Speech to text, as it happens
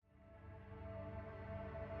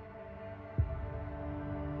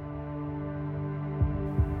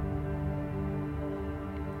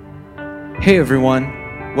Hey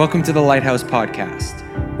everyone, welcome to the Lighthouse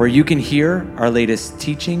Podcast, where you can hear our latest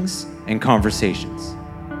teachings and conversations.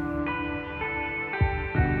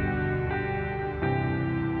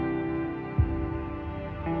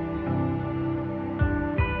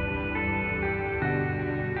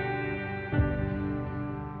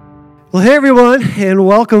 Well, hey everyone, and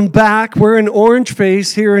welcome back. We're in Orange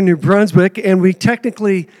Face here in New Brunswick, and we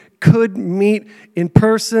technically could meet in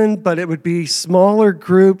person, but it would be smaller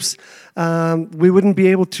groups. We wouldn't be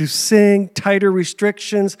able to sing, tighter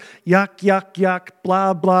restrictions, yuck, yuck, yuck,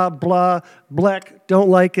 blah, blah, blah, bleck, don't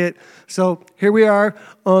like it. So here we are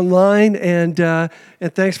online, and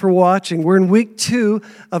thanks for watching. We're in week 2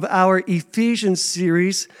 of our Ephesians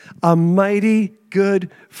series, A Mighty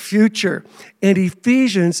Good Future. And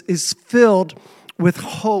Ephesians is filled with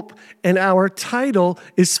hope, and our title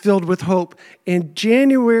is filled with hope. And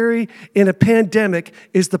January in a pandemic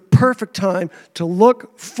is the perfect time to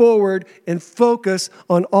look forward and focus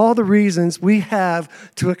on all the reasons we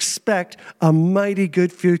have to expect a mighty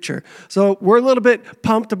good future. So we're a little bit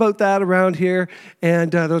pumped about that around here,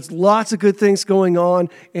 and there's lots of good things going on,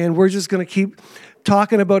 and we're just going to keep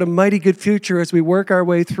talking about a mighty good future as we work our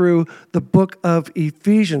way through the book of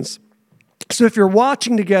Ephesians. So if you're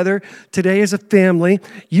watching together today as a family,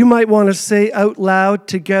 you might want to say out loud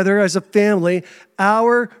together as a family,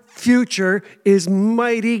 our future is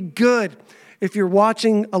mighty good. If you're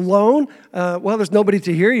watching alone, well, there's nobody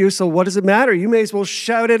to hear you, so what does it matter? You may as well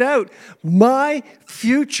shout it out. My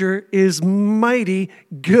future is mighty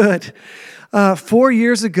good. 4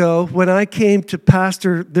 years ago, when I came to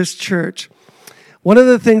pastor this church, one of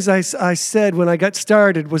the things I said when I got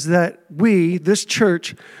started was that we, this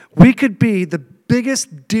church, we could be the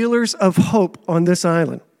biggest dealers of hope on this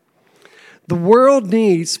island. The world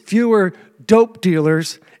needs fewer dope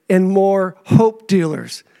dealers and more hope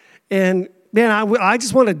dealers. And man, I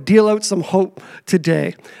just want to deal out some hope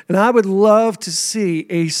today. And I would love to see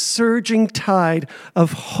a surging tide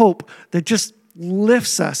of hope that just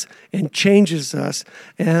lifts us and changes us.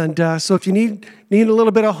 And so if you need a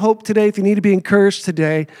little bit of hope today, if you need to be encouraged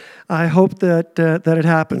today, I hope that it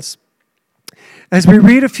happens. As we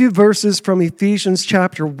read a few verses from Ephesians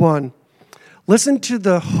chapter 1, listen to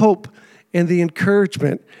the hope and the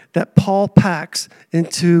encouragement that Paul packs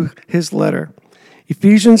into his letter.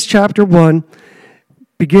 Ephesians chapter 1,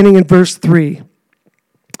 beginning in verse 3.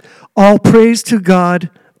 All praise to God,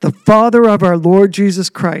 the Father of our Lord Jesus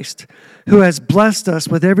Christ, who has blessed us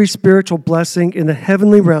with every spiritual blessing in the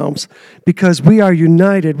heavenly realms because we are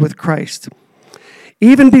united with Christ.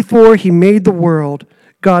 Even before he made the world,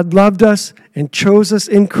 God loved us and chose us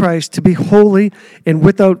in Christ to be holy and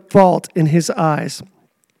without fault in his eyes.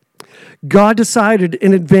 God decided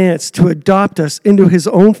in advance to adopt us into his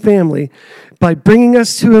own family by bringing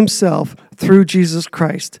us to himself through Jesus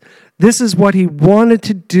Christ. This is what he wanted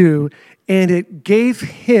to do, and it gave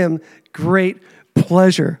him great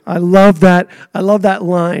pleasure. I love that. I love that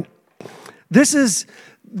line. This is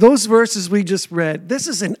those verses we just read. This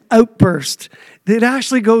is an outburst that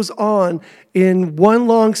actually goes on in one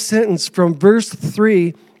long sentence from verse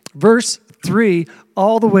 3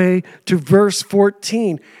 all the way to verse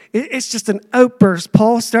 14. It's just an outburst.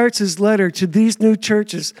 Paul starts his letter to these new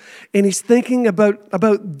churches, and he's thinking about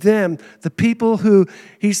them, the people who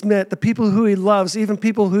he's met, the people who he loves, even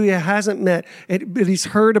people who he hasn't met. But he's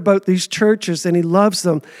heard about these churches, and he loves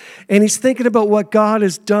them. And he's thinking about what God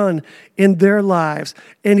has done in their lives,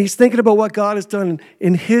 and he's thinking about what God has done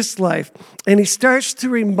in his life. And he starts to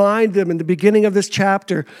remind them in the beginning of this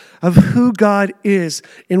chapter of who God is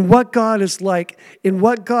and what God is like and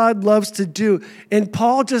what God loves to do. And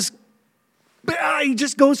Paul just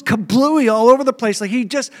goes kablooey all over the place. Like he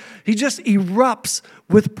just erupts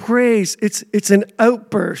with praise. It's an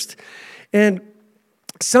outburst. And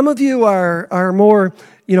some of you are more,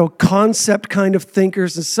 concept kind of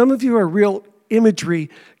thinkers, and some of you are real imagery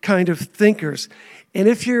kind of thinkers. And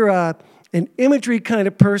if you're an imagery kind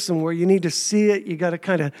of person where you need to see it, you got to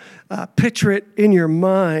kind of picture it in your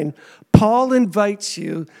mind, Paul invites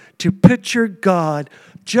you to picture God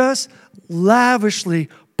just lavishly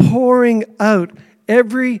pouring out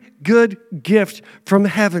every good gift from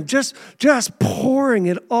heaven, just pouring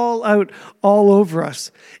it all out all over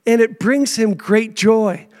us. And it brings him great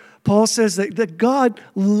joy. Paul says that God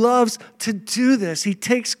loves to do this. He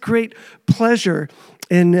takes great pleasure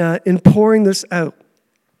in pouring this out.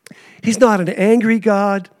 He's not an angry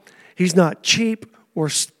God. He's not cheap or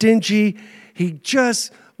stingy. He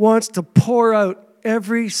just wants to pour out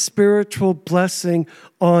every spiritual blessing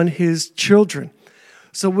on his children.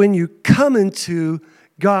 So when you come into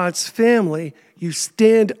God's family, you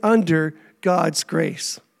stand under God's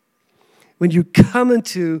grace. when you come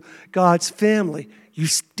into God's family, you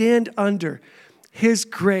stand under His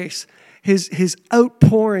grace, His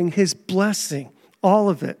outpouring, His blessing, all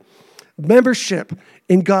of it. Membership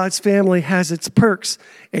in God's family has its perks,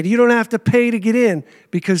 and you don't have to pay to get in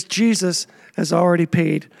because Jesus has already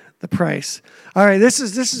paid the price. All right, this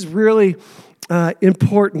is really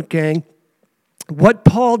important, gang. What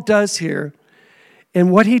Paul does here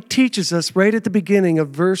and what he teaches us right at the beginning of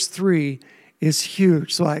verse 3 is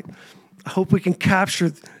huge. So I hope we can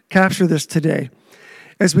capture this today.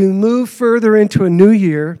 As we move further into a new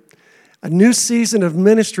year, a new season of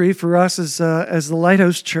ministry for us as the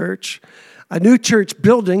Lighthouse Church, a new church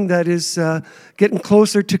building that is getting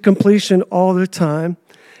closer to completion all the time,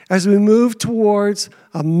 as we move towards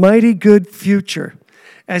a mighty good future,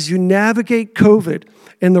 as you navigate COVID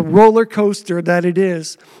and the roller coaster that it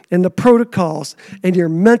is, and the protocols, and your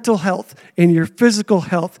mental health, and your physical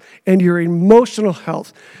health, and your emotional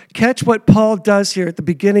health. Catch what Paul does here at the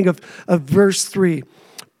beginning of verse 3.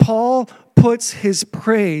 Paul puts his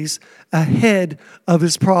praise ahead of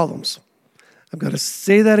his problems. I'm going to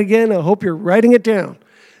say that again. I hope you're writing it down.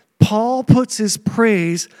 Paul puts his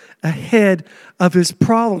praise ahead of his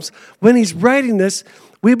problems. When he's writing this,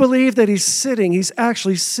 we believe that he's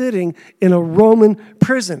actually sitting in a Roman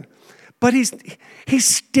prison. But he's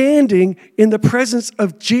standing in the presence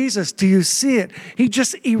of Jesus. Do you see it? He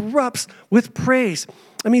just erupts with praise.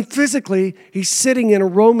 I mean, physically, he's sitting in a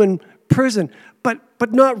Roman prison,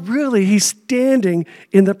 but not really. He's standing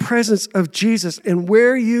in the presence of Jesus. And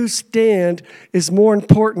where you stand is more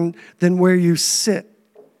important than where you sit.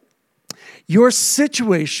 Your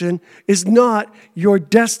situation is not your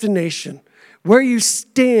destination. Where you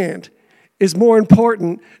stand is more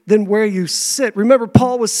important than where you sit. Remember,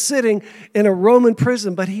 Paul was sitting in a Roman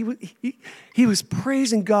prison, but he was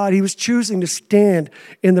praising God. He was choosing to stand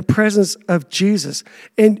in the presence of Jesus.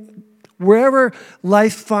 And wherever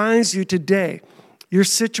life finds you today, your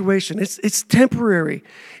situation, it's temporary.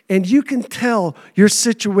 And you can tell your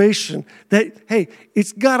situation that, hey,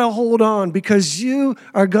 it's got to hold on because you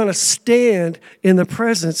are going to stand in the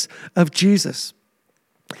presence of Jesus.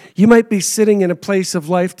 You might be sitting in a place of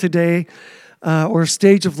life today or a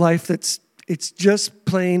stage of life it's just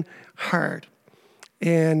plain hard.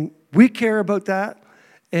 And we care about that.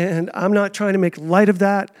 And I'm not trying to make light of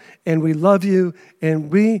that. And we love you. And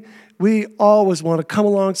we always want to come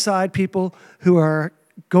alongside people who are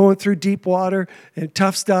going through deep water and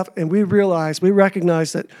tough stuff. And we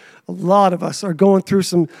recognize that a lot of us are going through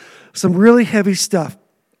some really heavy stuff.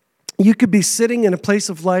 You could be sitting in a place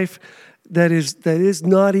of life that is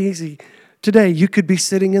not easy. Today, you could be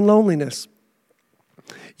sitting in loneliness.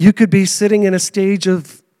 You could be sitting in a stage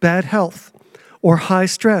of bad health or high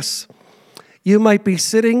stress. You might be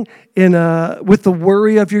sitting with the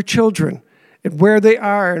worry of your children and where they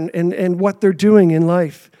are and what they're doing in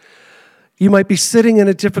life. You might be sitting in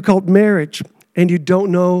a difficult marriage and you don't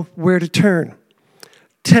know where to turn.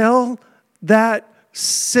 Tell that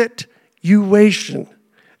situation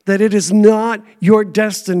that it is not your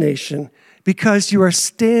destination because you are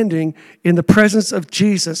standing in the presence of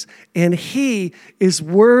Jesus and He is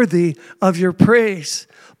worthy of your praise.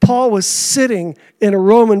 Paul was sitting in a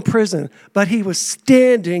Roman prison, but he was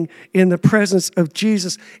standing in the presence of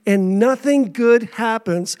Jesus. And nothing good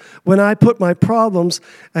happens when I put my problems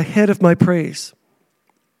ahead of my praise.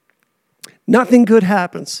 Nothing good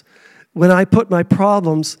happens when I put my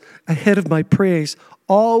problems ahead of my praise.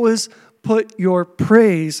 Always put your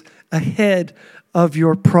praise ahead of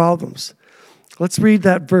your problems. Let's read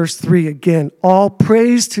that verse 3 again. All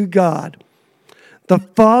praise to God, the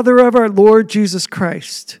Father of our Lord Jesus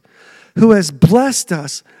Christ, who has blessed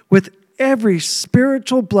us with every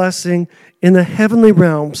spiritual blessing in the heavenly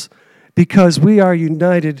realms because we are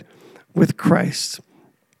united with Christ.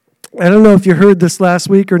 I don't know if you heard this last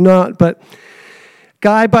week or not, but a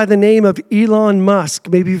guy by the name of Elon Musk,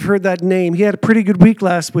 maybe you've heard that name, he had a pretty good week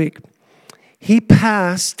last week. He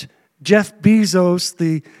passed Jeff Bezos,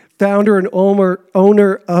 the founder and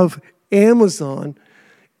owner of Amazon.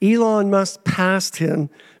 Elon Musk passed him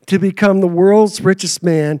to become the world's richest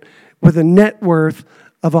man with a net worth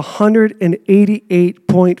of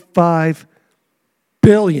 $188.5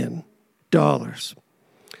 billion.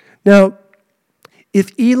 Now,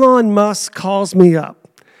 if Elon Musk calls me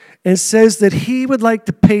up and says that he would like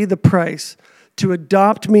to pay the price to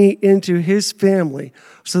adopt me into his family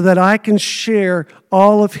so that I can share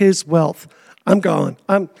all of his wealth, I'm gone.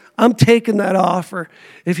 I'm taking that offer.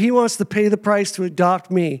 If he wants to pay the price to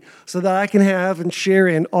adopt me so that I can have and share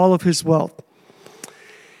in all of his wealth.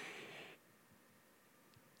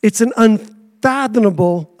 It's an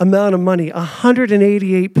unfathomable amount of money,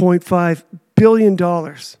 $188.5 billion.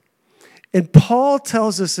 And Paul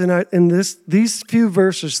tells us in these few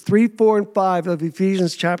verses, 3, 4, and 5 of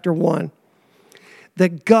Ephesians chapter 1,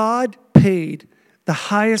 that God paid the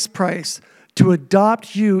highest price to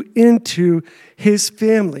adopt you into his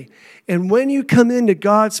family. And when you come into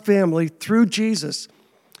God's family through Jesus,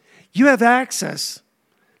 you have access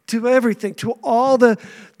to everything, to all the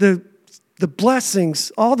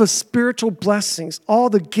blessings, all the spiritual blessings, all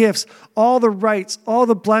the gifts, all the rights, all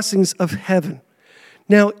the blessings of heaven.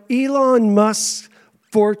 Now, Elon Musk's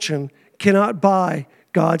fortune cannot buy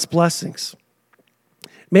God's blessings.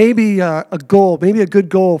 Maybe a good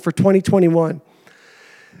goal for 2021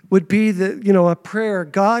 would be a prayer.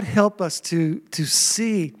 God, help us to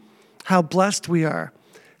see how blessed we are.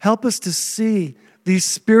 Help us to see these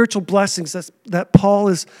spiritual blessings that Paul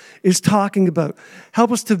is talking about.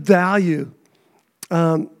 Help us to value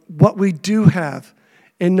what we do have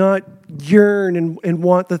and not yearn and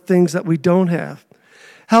want the things that we don't have.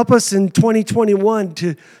 Help us in 2021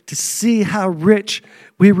 to see how rich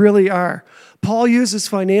we really are. Paul uses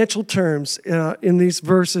financial terms in these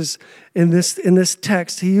verses, in this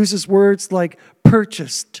text. He uses words like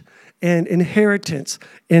purchased and inheritance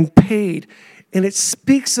and paid. And it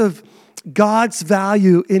speaks of God's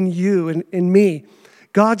value in you and in me,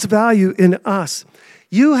 God's value in us.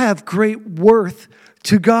 You have great worth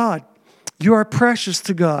to God. You are precious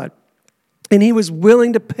to God. And he was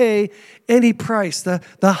willing to pay any price, the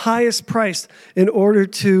highest price, in order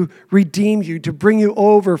to redeem you, to bring you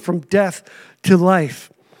over from death to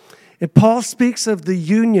life. And Paul speaks of the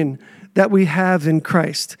union that we have in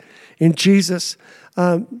Christ, in Jesus.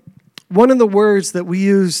 One of the words that we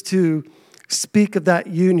use to speak of that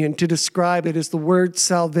union, to describe it, is the word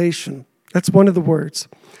salvation. That's one of the words.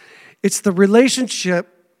 It's the relationship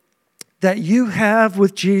that you have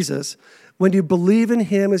with Jesus when you believe in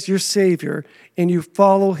him as your Savior and you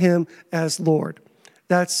follow him as Lord.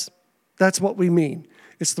 That's what we mean.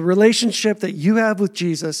 It's the relationship that you have with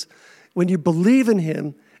Jesus when you believe in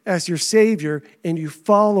him as your Savior and you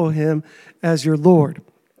follow him as your Lord.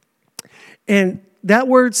 And that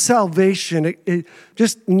word salvation, it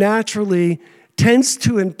just naturally tends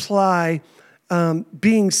to imply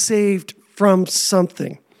being saved from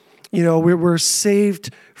something. We're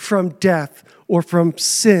saved from death or from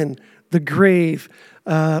sin, the grave,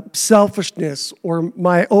 selfishness, or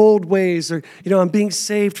my old ways, or, I'm being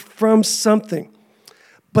saved from something.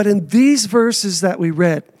 But in these verses that we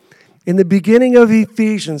read, in the beginning of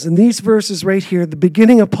Ephesians, in these verses right here, the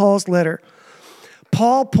beginning of Paul's letter,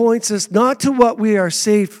 Paul points us not to what we are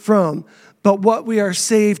saved from, but what we are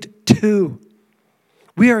saved to.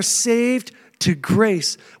 We are saved to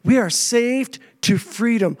grace. We are saved to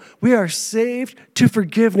freedom. We are saved to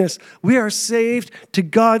forgiveness. We are saved to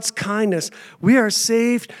God's kindness. We are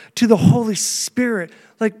saved to the Holy Spirit.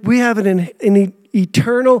 Like we have an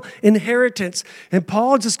eternal inheritance. And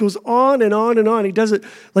Paul just goes on and on and on. He does it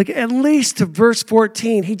like at least to verse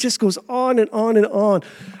 14. He just goes on and on and on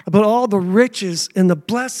about all the riches and the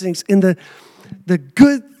blessings and the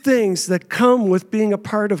good things that come with being a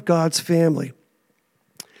part of God's family.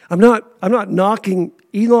 I'm not knocking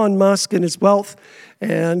Elon Musk and his wealth,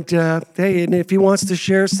 and hey, and if he wants to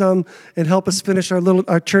share some and help us finish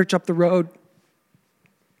our church up the road,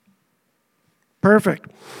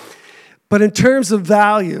 perfect. But in terms of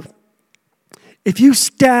value, if you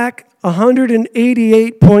stack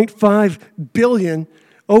 188.5 billion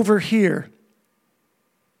over here,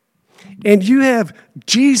 and you have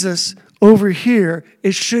Jesus over here,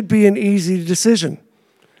 it should be an easy decision.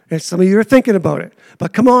 And some of you are thinking about it.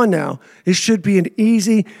 But come on now. It should be an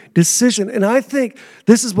easy decision. And I think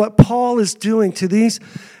this is what Paul is doing to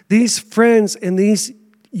these friends and these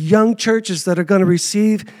young churches that are going to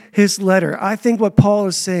receive his letter. I think what Paul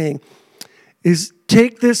is saying is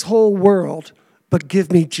take this whole world, but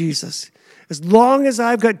give me Jesus. As long as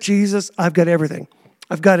I've got Jesus, I've got everything.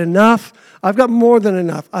 I've got enough. I've got more than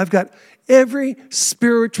enough. I've got every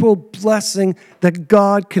spiritual blessing that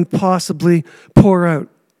God can possibly pour out.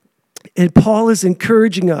 And Paul is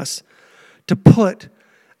encouraging us to put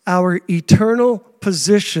our eternal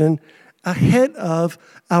position ahead of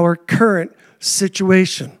our current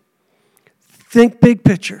situation. Think big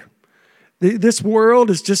picture. This world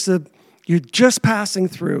is you're just passing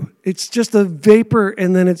through. It's just a vapor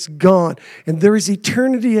and then it's gone. And there is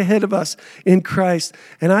eternity ahead of us in Christ.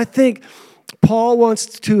 And I think Paul wants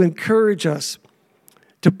to encourage us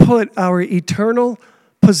to put our eternal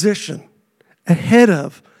position ahead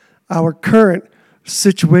of our current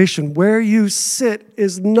situation. Where you sit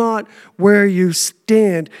is not where you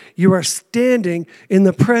stand. You are standing in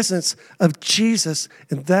the presence of Jesus,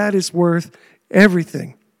 and that is worth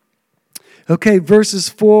everything. Okay, verses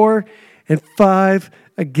 4 and 5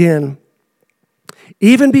 again.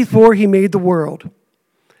 Even before he made the world,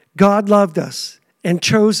 God loved us and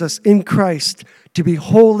chose us in Christ to be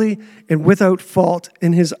holy and without fault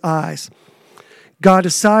in his eyes. God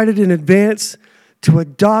decided in advance to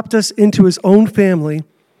adopt us into his own family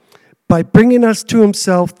by bringing us to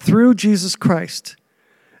himself through Jesus Christ.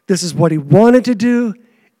 This is what he wanted to do,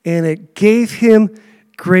 and it gave him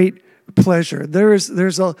great pleasure.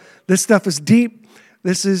 This stuff is deep.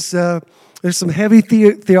 There's some heavy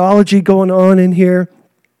theology going on in here,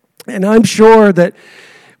 and I'm sure that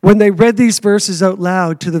when they read these verses out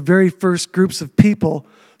loud to the very first groups of people,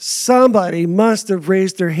 somebody must have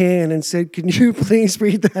raised their hand and said, "Can you please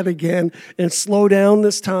read that again and slow down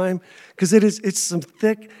this time?" Because it's some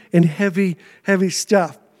thick and heavy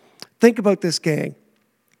stuff. Think about this, gang.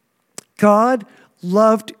 God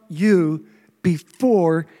loved you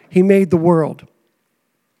before he made the world.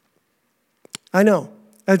 I know,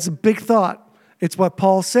 that's a big thought. It's what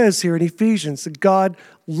Paul says here in Ephesians, that God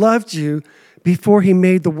loved you before he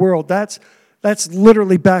made the world. That's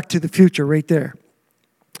literally Back to the Future right there.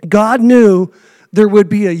 God knew there would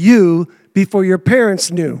be a you before your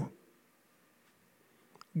parents knew.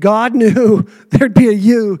 God knew there'd be a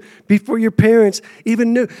you before your parents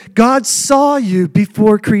even knew. God saw you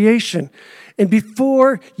before creation. And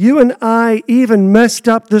before you and I even messed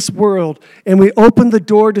up this world and we opened the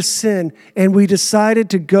door to sin and we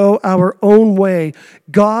decided to go our own way,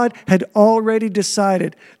 God had already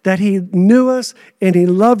decided that he knew us and he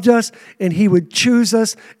loved us and he would choose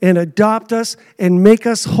us and adopt us and make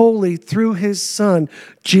us holy through his son,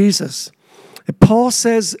 Jesus. And Paul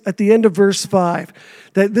says at the end of verse 5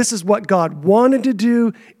 that this is what God wanted to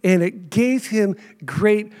do and it gave him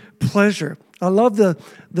great pleasure. I love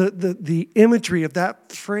the imagery of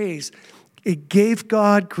that phrase. It gave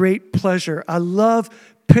God great pleasure. I love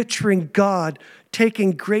picturing God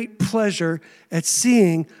taking great pleasure at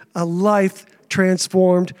seeing a life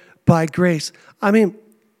transformed by grace. I mean,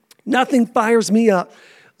 nothing fires me up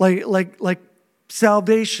like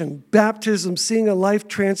salvation, baptism, seeing a life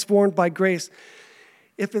transformed by grace.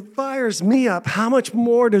 If it fires me up, how much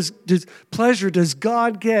more pleasure does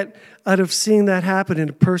God get out of seeing that happen in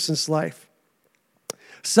a person's life?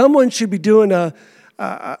 Someone should be doing a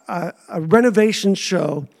renovation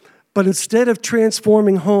show, but instead of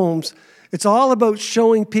transforming homes, it's all about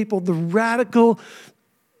showing people the radical,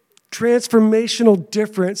 transformational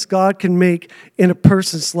difference God can make in a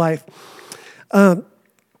person's life.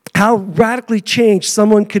 How radically changed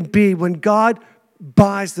someone can be when God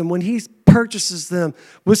buys them, when he purchases them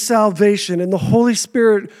with salvation and the Holy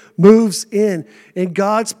Spirit moves in and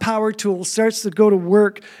God's power tool starts to go to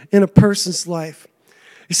work in a person's life.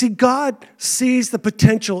 You see, God sees the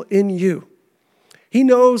potential in you. He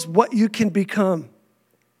knows what you can become.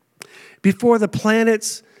 Before the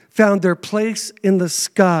planets found their place in the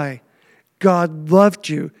sky, God loved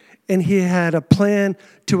you, and he had a plan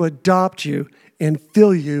to adopt you and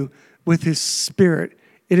fill you with his Spirit.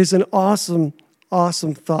 It is an awesome,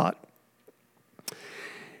 awesome thought.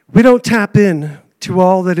 We don't tap in to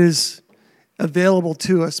all that is available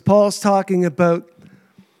to us. Paul's talking about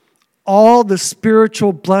all the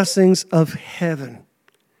spiritual blessings of heaven.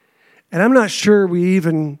 And I'm not sure we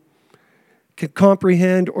even can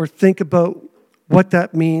comprehend or think about what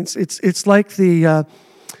that means. It's like the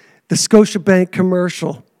Scotiabank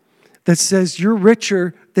commercial that says, "You're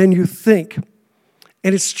richer than you think."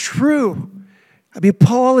 And it's true. I mean,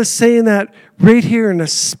 Paul is saying that right here in a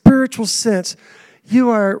spiritual sense. You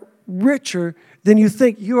are richer than you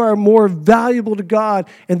think. You are more valuable to God,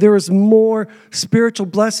 and there is more spiritual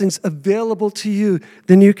blessings available to you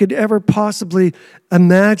than you could ever possibly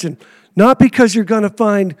imagine. Not because you're going to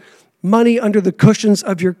find money under the cushions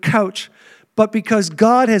of your couch, but because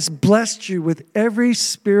God has blessed you with every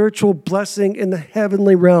spiritual blessing in the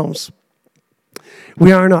heavenly realms.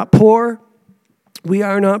 We are not poor. We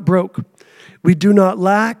are not broke. We do not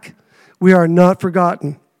lack. We are not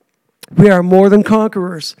forgotten. We are more than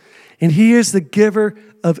conquerors. And he is the giver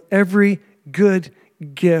of every good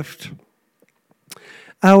gift.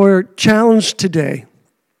 Our challenge today,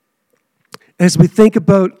 as we think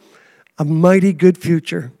about a mighty good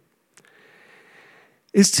future,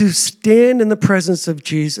 is to stand in the presence of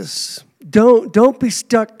Jesus. Don't be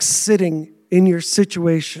stuck sitting in your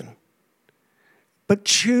situation, but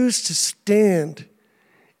choose to stand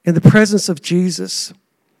in the presence of Jesus.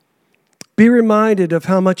 Be reminded of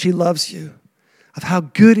how much he loves you, of how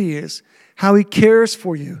good he is, how he cares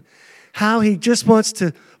for you, how he just wants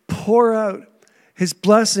to pour out his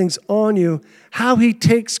blessings on you, how he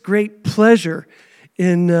takes great pleasure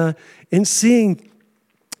in seeing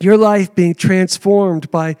your life being transformed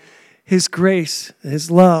by his grace, his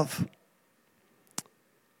love.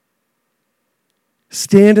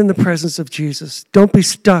 Stand in the presence of Jesus. Don't be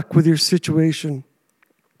stuck with your situation.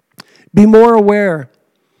 Be more aware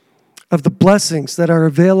of the blessings that are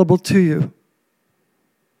available to you.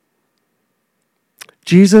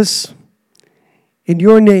 Jesus, in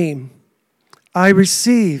your name, I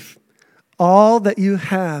receive all that you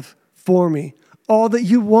have for me, all that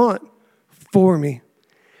you want for me.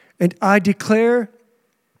 And I declare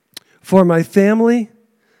for my family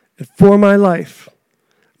and for my life,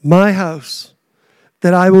 my house,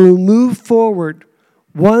 that I will move forward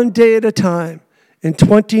one day at a time in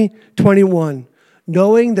 2021,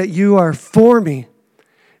 knowing that you are for me,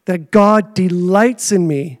 that God delights in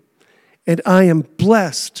me, and I am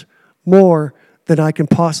blessed more than I can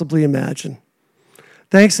possibly imagine.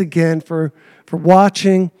 Thanks again for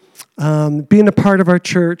watching, being a part of our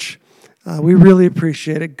church. We really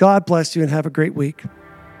appreciate it. God bless you and have a great week.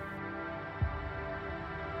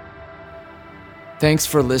 Thanks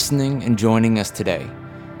for listening and joining us today.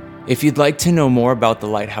 If you'd like to know more about the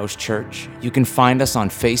Lighthouse Church, you can find us on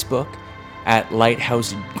Facebook at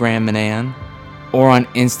Lighthouse Graham and Ann or on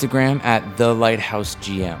Instagram at The Lighthouse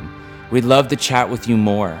GM. We'd love to chat with you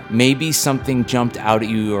more. Maybe something jumped out at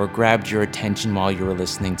you or grabbed your attention while you were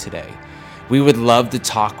listening today. We would love to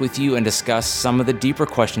talk with you and discuss some of the deeper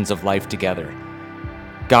questions of life together.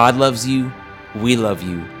 God loves you, we love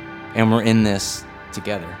you, and we're in this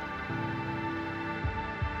together.